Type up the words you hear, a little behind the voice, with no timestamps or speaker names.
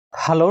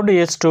Hello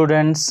dear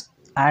students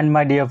and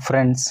my dear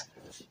friends,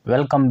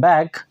 welcome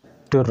back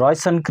to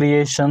Royson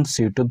Creations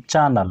YouTube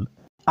channel.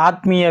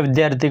 ಆತ್ಮೀಯ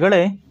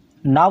ವಿದ್ಯಾರ್ಥಿಗಳೇ,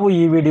 ನಾವು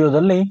ಈ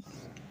ವಿಡಿಯೋದಲ್ಲಿ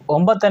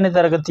 9ನೇ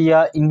ತರಗತಿಯ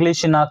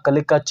ಇಂಗ್ಲಿಷಿನ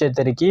ಕಲಿಕಾ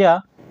ಚೇತರಿಕೆಯ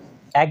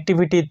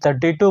ಆಕ್ಟಿವಿಟಿ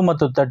 32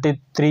 ಮತ್ತು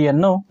 33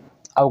 ಅನ್ನು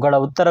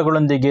ಅವುಗಳ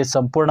ಉತ್ತರಗಳೊಂದಿಗೆ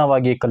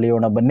ಸಂಪೂರ್ಣವಾಗಿ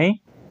ಕಲಿಯೋಣ ಬನ್ನಿ.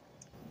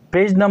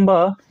 Page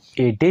number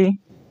 80,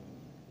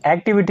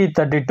 activity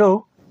 32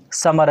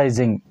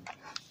 summarising.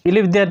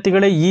 ಇಲ್ಲಿ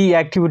ವಿದ್ಯಾರ್ಥಿಗಳೇ, ಈ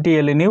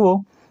ಆಕ್ಟಿವಿಟಿಯಲ್ಲಿ ನೀವು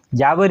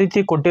ಯಾವ ರೀತಿ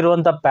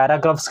ಕೊಟ್ಟಿರುವಂಥ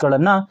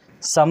ಪ್ಯಾರಾಗ್ರಾಫ್ಸ್ಗಳನ್ನು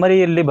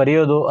ಸಮರಿಯಲ್ಲಿ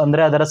ಬರೆಯೋದು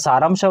ಅಂದರೆ ಅದರ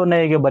ಸಾರಾಂಶವನ್ನು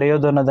ಹೇಗೆ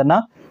ಬರೆಯೋದು ಅನ್ನೋದನ್ನು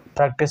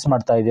ಪ್ರಾಕ್ಟೀಸ್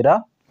ಮಾಡ್ತಾ ಇದ್ದೀರಾ.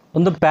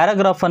 ಒಂದು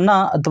ಪ್ಯಾರಾಗ್ರಾಫನ್ನು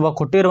ಅಥವಾ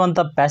ಕೊಟ್ಟಿರುವಂಥ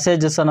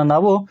ಪ್ಯಾಸೇಜಸನ್ನು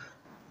ನಾವು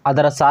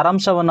ಅದರ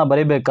ಸಾರಾಂಶವನ್ನು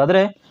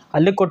ಬರೀಬೇಕಾದ್ರೆ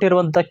ಅಲ್ಲಿ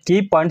ಕೊಟ್ಟಿರುವಂಥ ಕೀ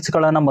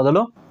ಪಾಯಿಂಟ್ಸ್ಗಳನ್ನು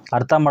ಮೊದಲು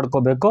ಅರ್ಥ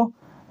ಮಾಡ್ಕೋಬೇಕು.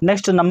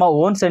 ನೆಕ್ಸ್ಟ್ ನಮ್ಮ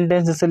ಓನ್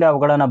ಸೆಂಟೆನ್ಸಸ್ಸಲ್ಲಿ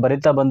ಅವುಗಳನ್ನು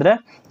ಬರಿತಾ ಬಂದರೆ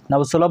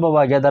ನಾವು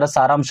ಸುಲಭವಾಗಿ ಅದರ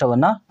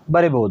ಸಾರಾಂಶವನ್ನು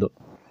ಬರಿಬೋದು.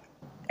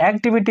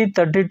 Activity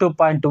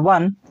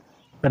 32.1,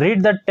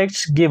 read the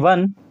text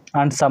given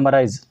and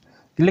summarise.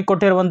 ಇಲ್ಲಿ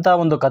ಕೊಟ್ಟಿರುವಂಥ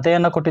ಒಂದು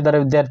ಕಥೆಯನ್ನು ಕೊಟ್ಟಿದ್ದಾರೆ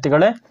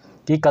ವಿದ್ಯಾರ್ಥಿಗಳೇ.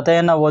 ಈ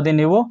ಕಥೆಯನ್ನು ಓದಿ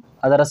ನೀವು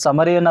ಅದರ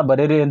ಸಮರಿಯನ್ನು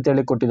ಬರೀರಿ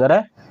ಅಂತೇಳಿ ಕೊಟ್ಟಿದ್ದಾರೆ.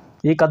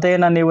 ಈ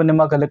ಕಥೆಯನ್ನು ನೀವು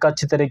ನಿಮ್ಮ ಕಲಿಕಾ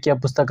ಚೇತರಿಕೆಯ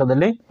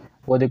ಪುಸ್ತಕದಲ್ಲಿ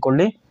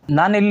ಓದಿಕೊಳ್ಳಿ.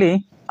 ನಾನಿಲ್ಲಿ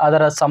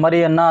ಅದರ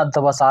ಸಮರಿಯನ್ನು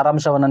ಅಥವಾ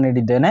ಸಾರಾಂಶವನ್ನು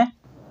ನೀಡಿದ್ದೇನೆ.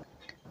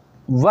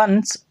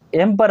 ಒನ್ಸ್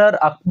ಎಂಪರರ್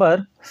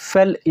ಅಕ್ಬರ್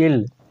ಫೆಲ್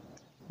ಇಲ್.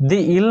 The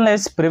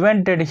illness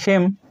prevented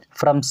him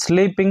from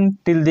sleeping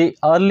till the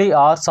early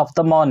hours of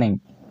the morning.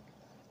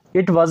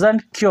 It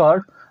wasn't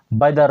cured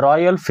by the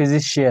royal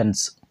physicians.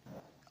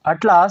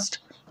 At last,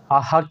 a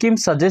Hakim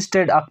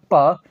suggested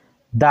Akbar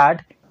that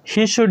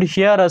he should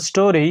hear a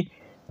story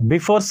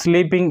before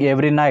sleeping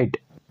every night.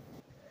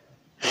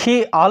 He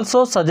also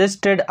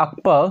suggested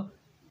Akbar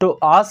to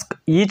ask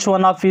each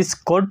one of his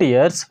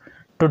courtiers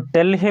to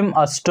tell him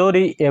a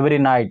story every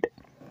night.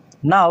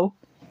 Now,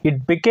 it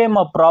became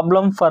a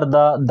problem for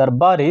the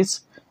Darbaris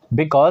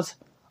because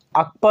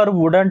Akbar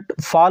wouldn't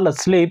fall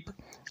asleep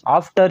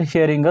after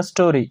hearing a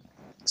story.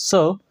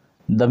 So,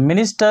 the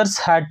ministers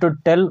had to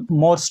tell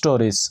more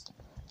stories.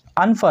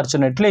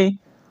 Unfortunately,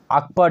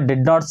 Akbar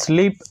did not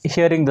sleep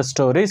hearing the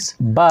stories,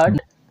 but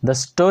the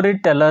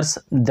storytellers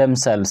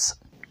themselves.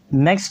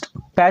 Next,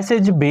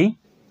 passage B.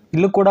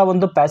 ಇಲ್ಲೂ ಕೂಡ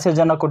ಒಂದು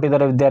ಪ್ಯಾಸೇಜನ್ನು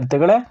ಕೊಟ್ಟಿದ್ದಾರೆ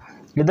ವಿದ್ಯಾರ್ಥಿಗಳೇ.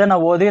 ಇದನ್ನು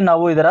ಓದಿ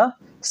ನಾವು ಇದರ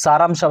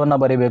ಸಾರಾಂಶವನ್ನು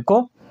ಬರೀಬೇಕು.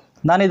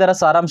 ನಾನು ಇದರ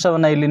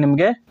ಸಾರಾಂಶವನ್ನು ಇಲ್ಲಿ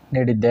ನಿಮಗೆ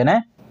ನೀಡಿದ್ದೇನೆ.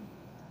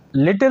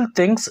 Little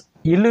things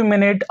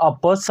illuminate a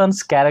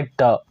person's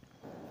character.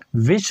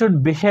 We should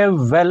behave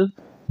well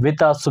with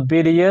our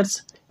superiors,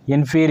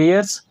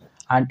 inferiors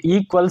and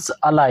equals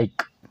alike.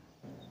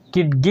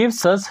 It gives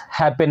us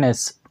happiness.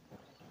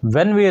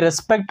 When we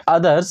respect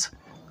others,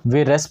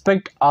 we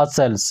respect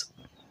ourselves.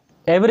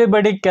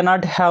 Everybody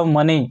cannot have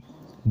money,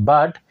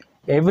 but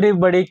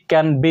everybody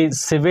can be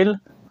civil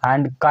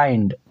and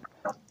kind.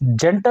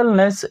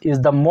 Gentleness is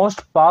the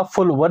most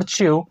powerful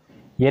virtue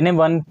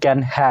anyone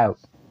can have.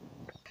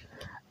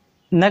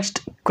 Next,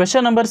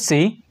 question number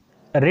C.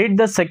 Read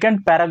the second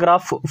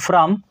paragraph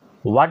from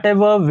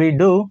whatever we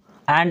do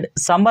and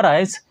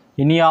summarize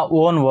in your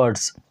own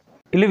words.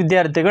 ಇಲ್ಲಿ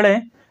ವಿದ್ಯಾರ್ಥಿಗಳೇ,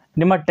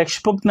 ನಿಮ್ಮ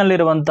text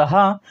ಬುಕ್ನಲ್ಲಿರುವಂತಹ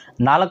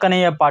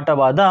 4ನೆಯ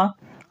ಪಾಠವಾದ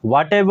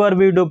what ever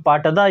we do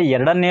ಪಾಠದ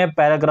 2ನೇ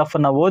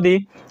ಪ್ಯಾರಾಗ್ರಾಫನ್ನು ಓದಿ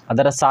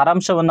ಅದರ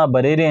ಸಾರಾಂಶವನ್ನು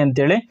ಬರೀರಿ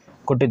ಅಂತೇಳಿ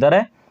ಕೊಟ್ಟಿದ್ದಾರೆ.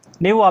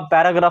 ನೀವು ಆ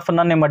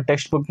ಪ್ಯಾರಾಗ್ರಾಫನ್ನು ನಿಮ್ಮ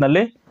ಟೆಕ್ಸ್ಟ್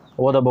ಬುಕ್ನಲ್ಲಿ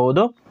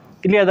ಓದಬಹುದು.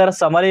 ಇಲ್ಲಿ ಅದರ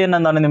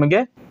ಸಮರಿಯನ್ನು ನಾನು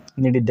ನಿಮಗೆ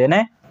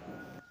ನೀಡಿದ್ದೇನೆ.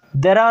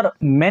 There are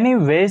many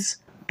ways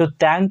to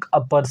thank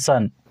a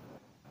person.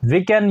 We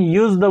can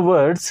use the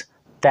words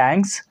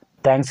thanks,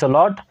 thanks a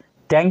lot,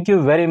 thank you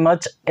very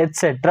much,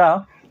 etc.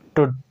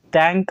 to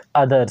thank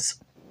others.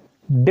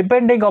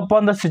 Depending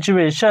upon the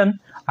situation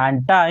and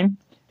time,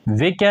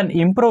 we can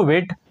improve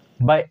it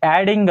by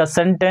adding a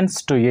sentence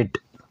to it.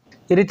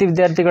 ಈ ರೀತಿ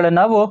ವಿದ್ಯಾರ್ಥಿಗಳೇ,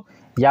 ನಾವು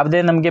ಯಾವುದೇ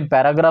ನಮಗೆ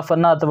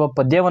ಪ್ಯಾರಾಗ್ರಾಫನ್ನು ಅಥವಾ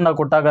ಪದ್ಯವನ್ನು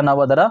ಕೊಟ್ಟಾಗ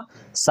ನಾವು ಅದರ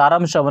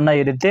ಸಾರಾಂಶವನ್ನು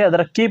ಈ ರೀತಿ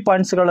ಅದರ ಕೀ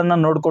ಪಾಯಿಂಟ್ಸ್ಗಳನ್ನು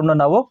ನೋಡಿಕೊಂಡು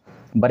ನಾವು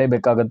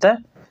ಬರೀಬೇಕಾಗುತ್ತೆ.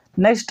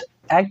 Next,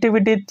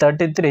 activity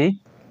 33,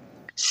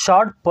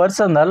 short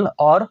personal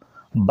R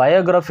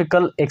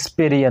ಬಯೋಗ್ರಫಿಕಲ್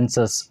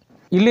experiences.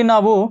 ಇಲ್ಲಿ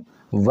ನಾವು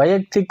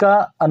ವೈಯಕ್ತಿಕ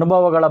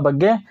ಅನುಭವಗಳ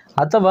ಬಗ್ಗೆ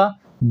ಅಥವಾ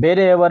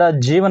ಬೇರೆಯವರ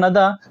ಜೀವನದ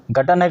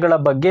ಘಟನೆಗಳ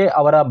ಬಗ್ಗೆ,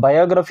 ಅವರ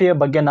ಬಯೋಗ್ರಫಿಯ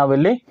ಬಗ್ಗೆ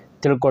ನಾವಿಲ್ಲಿ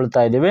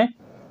ತಿಳ್ಕೊಳ್ತಾ ಇದ್ದೀವಿ.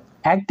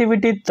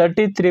 Activity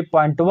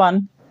 33.1,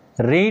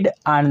 read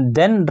and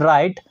then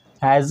right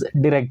as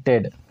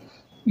directed.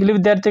 ಇಲ್ಲಿ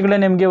ವಿದ್ಯಾರ್ಥಿಗಳೇ,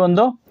 ನಿಮಗೆ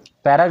ಒಂದು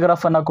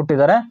ಪ್ಯಾರಾಗ್ರಾಫನ್ನು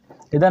ಕೊಟ್ಟಿದ್ದಾರೆ.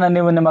 ಇದನ್ನು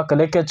ನೀವು ನಿಮ್ಮ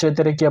ಕಲಿಕಾ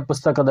ಚೇತರಿಕೆಯ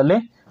ಪುಸ್ತಕದಲ್ಲಿ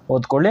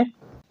ಓದ್ಕೊಳ್ಳಿ.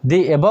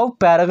 The above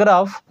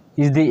paragraph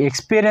is the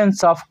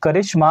experience of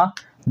Karishma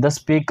the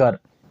speaker.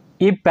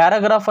 ಈ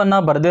ಪ್ಯಾರಾಗ್ರಾಫನ್ನು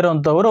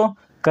ಬರೆದಿರುವಂಥವರು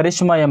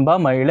ಕರಿಷ್ಮಾ ಎಂಬ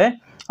ಮಹಿಳೆ.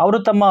 ಅವರು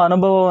ತಮ್ಮ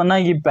ಅನುಭವವನ್ನು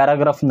ಈ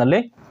ಪ್ಯಾರಾಗ್ರಾಫ್ನಲ್ಲಿ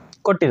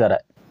ಕೊಟ್ಟಿದ್ದಾರೆ.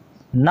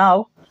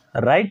 ನಾವ್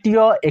write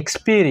your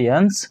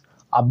experience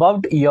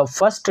about your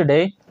first day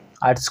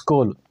at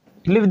school.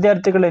 ಇಲ್ಲಿ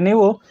ವಿದ್ಯಾರ್ಥಿಗಳೇ,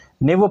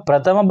 ನೀವು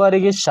ಪ್ರಥಮ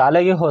ಬಾರಿಗೆ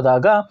ಶಾಲೆಗೆ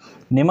ಹೋದಾಗ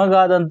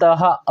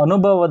ನಿಮಗಾದಂತಹ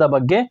ಅನುಭವದ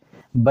ಬಗ್ಗೆ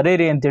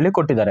ಬರೀರಿ ಅಂತೇಳಿ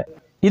ಕೊಟ್ಟಿದ್ದಾರೆ.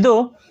 ಇದು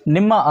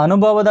ನಿಮ್ಮ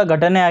ಅನುಭವದ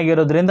ಘಟನೆ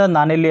ಆಗಿರೋದ್ರಿಂದ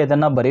ನಾನಿಲ್ಲಿ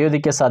ಅದನ್ನು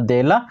ಬರೆಯೋದಕ್ಕೆ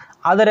ಸಾಧ್ಯ ಇಲ್ಲ.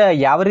 ಆದರೆ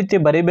ಯಾವ ರೀತಿ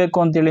ಬರೀಬೇಕು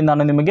ಅಂತೇಳಿ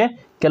ನಾನು ನಿಮಗೆ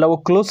ಕೆಲವು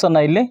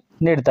ಕ್ಲೂಸನ್ನು ಇಲ್ಲಿ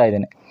ನೀಡ್ತಾ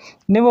ಇದ್ದೇನೆ.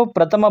 ನೀವು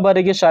ಪ್ರಥಮ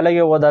ಬಾರಿಗೆ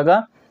ಶಾಲೆಗೆ ಹೋದಾಗ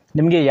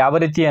ನಿಮಗೆ ಯಾವ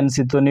ರೀತಿ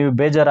ಅನಿಸಿತು, ನೀವು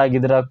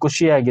ಬೇಜಾರಾಗಿದ್ದೀರಾ,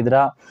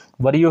 ಖುಷಿಯಾಗಿದ್ದೀರಾ,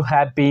 were you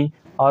happy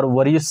R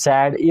were you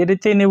sad, ಈ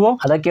ರೀತಿ ನೀವು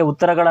ಅದಕ್ಕೆ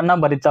ಉತ್ತರಗಳನ್ನು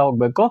ಬರಿತಾ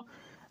ಹೋಗಬೇಕು.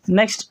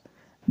 ನೆಕ್ಸ್ಟ್,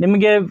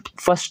 ನಿಮಗೆ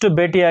ಫಸ್ಟ್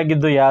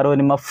ಭೇಟಿಯಾಗಿದ್ದು ಯಾರು,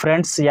 ನಿಮ್ಮ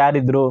ಫ್ರೆಂಡ್ಸ್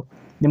ಯಾರಿದ್ರು,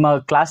 ನಿಮ್ಮ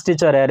ಕ್ಲಾಸ್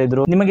ಟೀಚರ್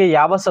ಯಾರಿದ್ರು, ನಿಮಗೆ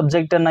ಯಾವ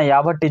ಸಬ್ಜೆಕ್ಟನ್ನು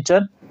ಯಾವ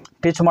ಟೀಚರ್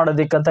ಟೀಚ್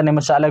ಮಾಡೋದಕ್ಕಂತ ನಿಮ್ಮ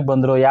ಶಾಲೆಗೆ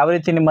ಬಂದರು, ಯಾವ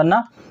ರೀತಿ ನಿಮ್ಮನ್ನು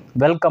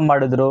ವೆಲ್ಕಮ್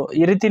ಮಾಡಿದ್ರು,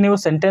 ಈ ರೀತಿ ನೀವು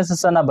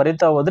ಸೆಂಟೆನ್ಸಸ್ಸನ್ನು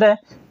ಬರಿತಾ ಹೋದರೆ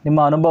ನಿಮ್ಮ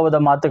ಅನುಭವದ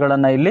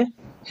ಮಾತುಗಳನ್ನು ಇಲ್ಲಿ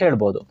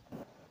ಹೇಳ್ಬೋದು.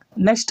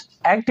 Next,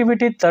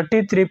 activity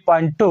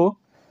 33.2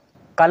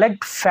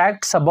 collect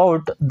facts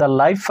about the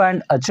life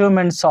and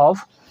achievements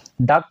of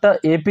doctor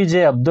APJ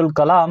Abdul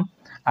Kalam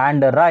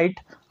and write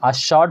a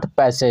short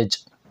passage.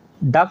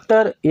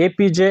 Doctor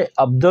APJ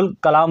Abdul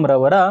Kalam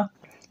ರವರ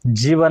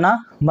ಜೀವನ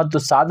ಮತ್ತು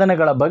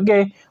ಸಾಧನೆಗಳ ಬಗ್ಗೆ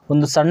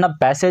ಒಂದು ಸಣ್ಣ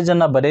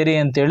ಪ್ಯಾಸೇಜನ್ನು ಬರೀರಿ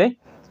ಅಂತೇಳಿ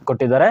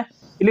ಕೊಟ್ಟಿದ್ದಾರೆ.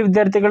 ಇಲ್ಲಿ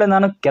ವಿದ್ಯಾರ್ಥಿಗಳೇ,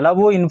 ನಾನು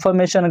ಕೆಲವು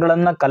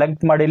ಇನ್ಫಾರ್ಮೇಷನ್ಗಳನ್ನು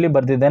ಕಲೆಕ್ಟ್ ಮಾಡಿ ಇಲ್ಲಿ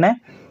ಬರೆದಿದ್ದೇನೆ.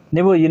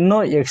 ನೀವು ಇನ್ನೂ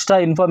ಎಕ್ಸ್ಟ್ರಾ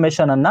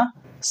ಇನ್ಫಾರ್ಮೇಷನನ್ನು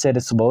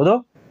ಸೇರಿಸಬಹುದು.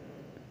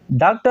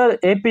 Doctor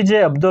APJ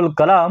Abdul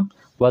Kalam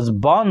was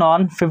born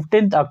on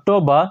 15th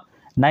October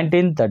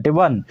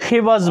 1931. He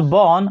was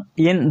born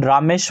in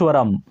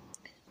Rameshwaram.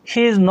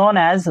 He is known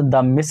as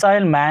the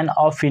Missile Man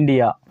of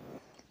India.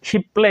 He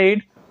played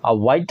a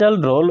vital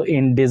role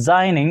in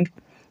designing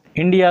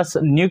India's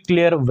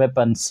nuclear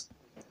weapons.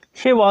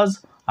 He was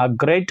a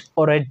great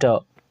orator.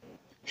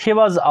 He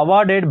was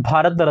awarded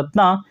Bharat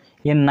Ratna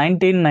in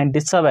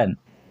 1997.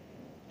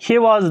 He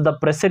was the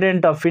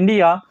President of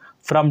India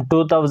from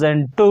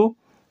 2002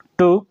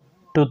 to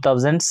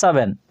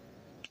 2007.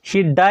 He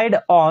died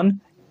on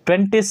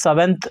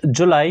 27th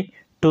July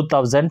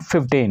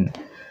 2015.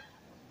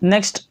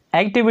 Next,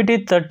 activity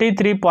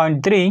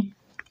 33.3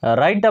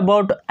 write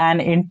about an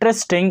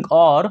interesting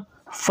or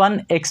fun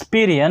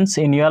experience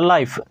in your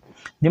life.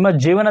 ನಿಮ್ಮ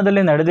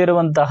ಜೀವನದಲ್ಲಿ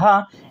ನಡೆದಿರುವಂತಹ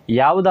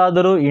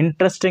ಯಾವುದಾದರೂ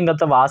interesting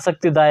ಅಥವಾ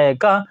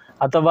ಆಸಕ್ತಿದಾಯಕ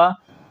ಅಥವಾ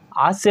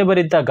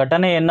ಹಾಸ್ಯಭರಿತ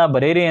ಘಟನೆಯನ್ನು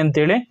ಬರೆಯಿರಿ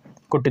ಅಂತೇಳಿ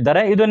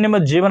ಕೊಟ್ಟಿದ್ದಾರೆ. ಇದು ನಿಮ್ಮ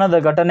ಜೀವನದ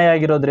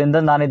ಘಟನೆಯಾಗಿರೋದ್ರಿಂದ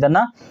ನಾನು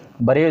ಇದನ್ನು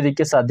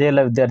ಬರೆಯೋದಕ್ಕೆ ಸಾಧ್ಯ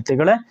ಇಲ್ಲ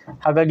ವಿದ್ಯಾರ್ಥಿಗಳೇ.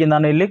 ಹಾಗಾಗಿ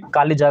ನಾನು ಇಲ್ಲಿ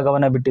ಖಾಲಿ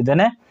ಜಾಗವನ್ನು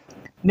ಬಿಟ್ಟಿದ್ದೇನೆ.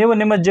 ನೀವು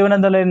ನಿಮ್ಮ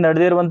ಜೀವನದಲ್ಲಿ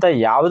ನಡೆದಿರುವಂಥ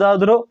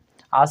ಯಾವುದಾದ್ರೂ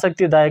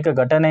ಆಸಕ್ತಿದಾಯಕ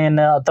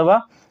ಘಟನೆಯನ್ನು ಅಥವಾ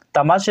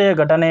ತಮಾಷೆಯ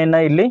ಘಟನೆಯನ್ನು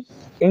ಇಲ್ಲಿ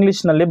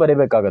ಇಂಗ್ಲೀಷ್ನಲ್ಲಿ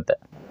ಬರೀಬೇಕಾಗತ್ತೆ.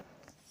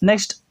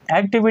 Next,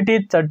 activity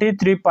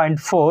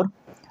 33.4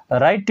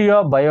 write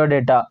your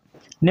biodata.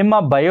 ನಿಮ್ಮ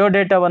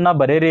ಬಯೋಡೇಟಾವನ್ನು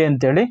ಬರೀರಿ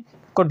ಅಂತೇಳಿ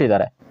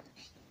ಕೊಟ್ಟಿದ್ದಾರೆ.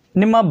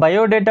 ನಿಮ್ಮ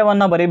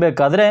ಬಯೋಡೇಟಾವನ್ನು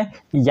ಬರಿಬೇಕಾದ್ರೆ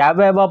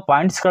ಯಾವ್ಯಾವ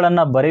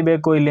ಪಾಯಿಂಟ್ಸ್ಗಳನ್ನು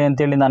ಬರಿಬೇಕು ಇಲ್ಲಿ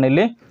ಅಂತೇಳಿ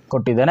ನಾನಿಲ್ಲಿ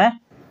ಕೊಟ್ಟಿದ್ದೇನೆ.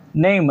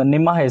 ನೇಮ್,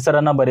 ನಿಮ್ಮ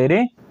ಹೆಸರನ್ನು ಬರೀರಿ,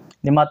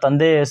 ನಿಮ್ಮ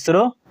ತಂದೆಯ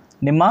ಹೆಸರು,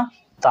 ನಿಮ್ಮ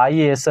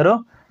ತಾಯಿಯ ಹೆಸರು,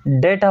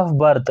 ಡೇಟ್ ಆಫ್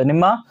ಬರ್ತ್,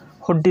 ನಿಮ್ಮ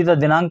ಹುಟ್ಟಿದ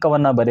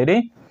ದಿನಾಂಕವನ್ನು ಬರೀರಿ,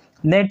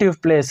 ನೇಟಿವ್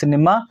ಪ್ಲೇಸ್,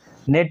 ನಿಮ್ಮ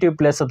ನೇಟಿವ್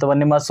ಪ್ಲೇಸ್ ಅಥವಾ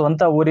ನಿಮ್ಮ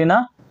ಸ್ವಂತ ಊರಿನ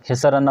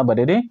ಹೆಸರನ್ನು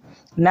ಬರೀರಿ,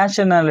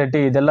 ನ್ಯಾಷನಾಲಿಟಿ,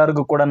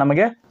 ಇದೆಲ್ಲರಿಗೂ ಕೂಡ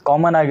ನಮಗೆ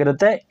ಕಾಮನ್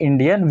ಆಗಿರುತ್ತೆ,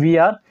 Indian, we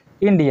are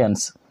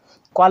Indians.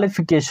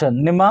 Qualification,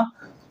 ನಿಮ್ಮ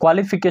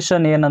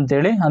ಕ್ವಾಲಿಫಿಕೇಷನ್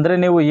ಏನಂತೇಳಿ ಅಂದರೆ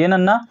ನೀವು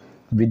ಏನನ್ನು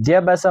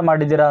ವಿದ್ಯಾಭ್ಯಾಸ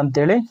ಮಾಡಿದ್ದೀರಾ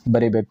ಅಂತೇಳಿ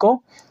ಬರೀಬೇಕು.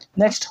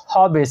 ನೆಕ್ಸ್ಟ್,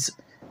 ಹಾಬೀಸ್,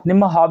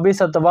 ನಿಮ್ಮ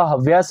ಹಾಬೀಸ್ ಅಥವಾ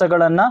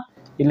ಹವ್ಯಾಸಗಳನ್ನು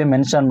ಇಲ್ಲಿ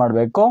ಮೆನ್ಷನ್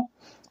ಮಾಡಬೇಕು.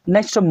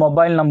 ನೆಕ್ಸ್ಟ್,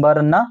 ಮೊಬೈಲ್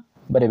ನಂಬರನ್ನು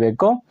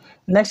ಬರೀಬೇಕು.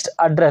 ನೆಕ್ಸ್ಟ್,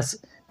 ಅಡ್ರೆಸ್,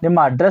 ನಿಮ್ಮ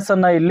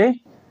ಅಡ್ರೆಸ್ಸನ್ನು ಇಲ್ಲಿ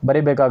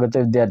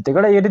ಬರೀಬೇಕಾಗುತ್ತೆ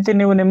ವಿದ್ಯಾರ್ಥಿಗಳೇ. ಈ ರೀತಿ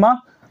ನೀವು ನಿಮ್ಮ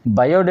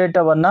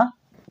ಬಯೋಡೇಟಾವನ್ನು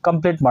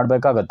ಕಂಪ್ಲೀಟ್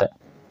ಮಾಡಬೇಕಾಗುತ್ತೆ.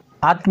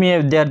 ಆತ್ಮೀಯ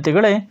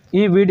ವಿದ್ಯಾರ್ಥಿಗಳೇ,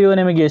 ಈ ವಿಡಿಯೋ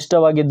ನಿಮಗೆ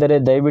ಇಷ್ಟವಾಗಿದ್ದರೆ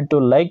ದಯವಿಟ್ಟು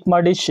ಲೈಕ್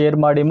ಮಾಡಿ, ಶೇರ್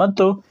ಮಾಡಿ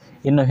ಮತ್ತು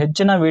ಇನ್ನು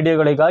ಹೆಚ್ಚಿನ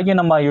ವಿಡಿಯೋಗಳಿಗಾಗಿ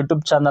ನಮ್ಮ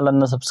ಯೂಟ್ಯೂಬ್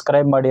ಚಾನಲನ್ನು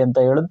ಸಬ್ಸ್ಕ್ರೈಬ್ ಮಾಡಿ ಅಂತ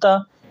ಹೇಳುತ್ತಾ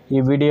ಈ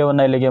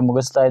ವಿಡಿಯೋವನ್ನು ಇಲ್ಲಿಗೆ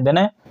ಮುಗಿಸ್ತಾ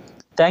ಇದ್ದೇನೆ.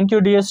 Thank you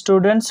dear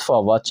students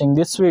for watching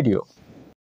this video.